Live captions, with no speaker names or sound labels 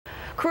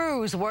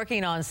Crews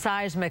working on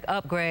seismic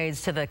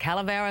upgrades to the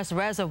Calaveras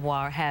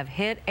reservoir have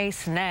hit a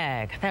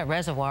snag. That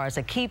reservoir is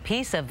a key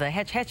piece of the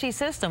Hetch Hetchy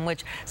system,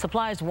 which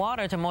supplies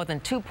water to more than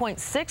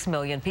 2.6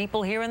 million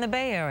people here in the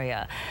Bay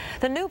Area.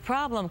 The new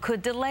problem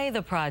could delay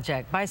the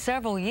project by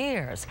several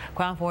years.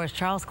 KRON 4's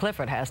Charles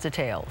Clifford has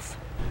details.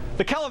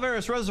 The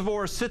Calaveras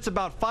Reservoir sits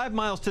about 5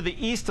 miles to the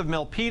east of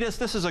Milpitas.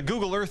 This is a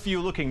Google Earth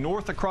view looking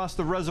north across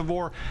the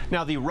reservoir.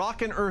 Now, the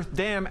Rock and Earth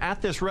Dam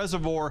at this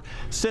reservoir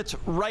sits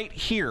right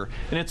here,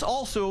 and it's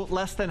also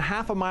less than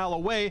half a mile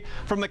away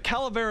from the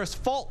Calaveras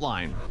fault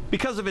line.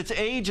 Because of its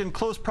age and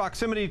close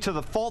proximity to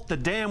the fault, the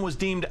dam was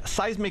deemed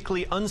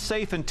seismically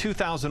unsafe in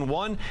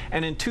 2001,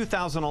 and in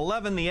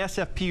 2011, the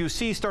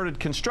SFPUC started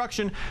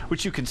construction,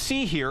 which you can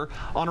see here,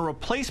 on a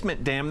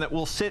replacement dam that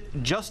will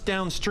sit just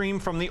downstream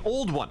from the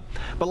old one.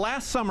 But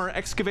last summer,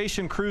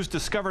 excavation crews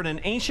discovered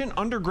an ancient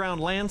underground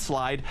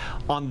landslide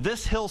on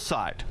this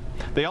hillside.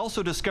 They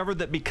also discovered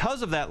that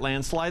because of that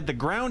landslide, the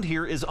ground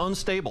here is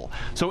unstable.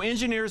 So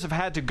engineers have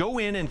had to go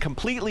in and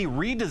completely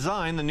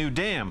redesign the new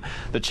dam.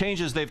 The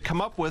changes they've come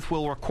up with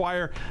will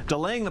require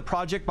delaying the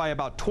project by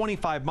about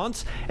 25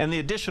 months, and the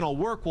additional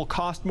work will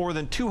cost more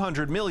than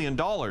 $200 million,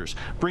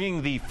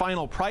 bringing the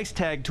final price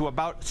tag to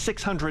about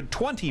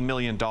 $620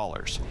 million.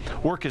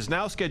 Work is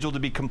now scheduled to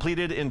be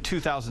completed in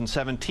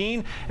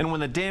 2017, and when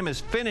the dam is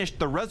finished,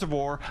 the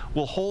reservoir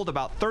will hold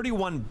about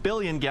 31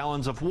 billion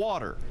gallons of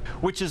water,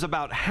 which is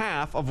about half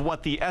of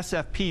what the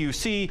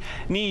SFPUC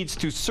needs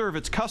to serve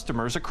its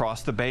customers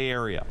across the Bay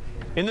Area.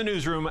 In the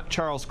newsroom,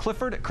 Charles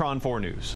Clifford, KRON 4 News.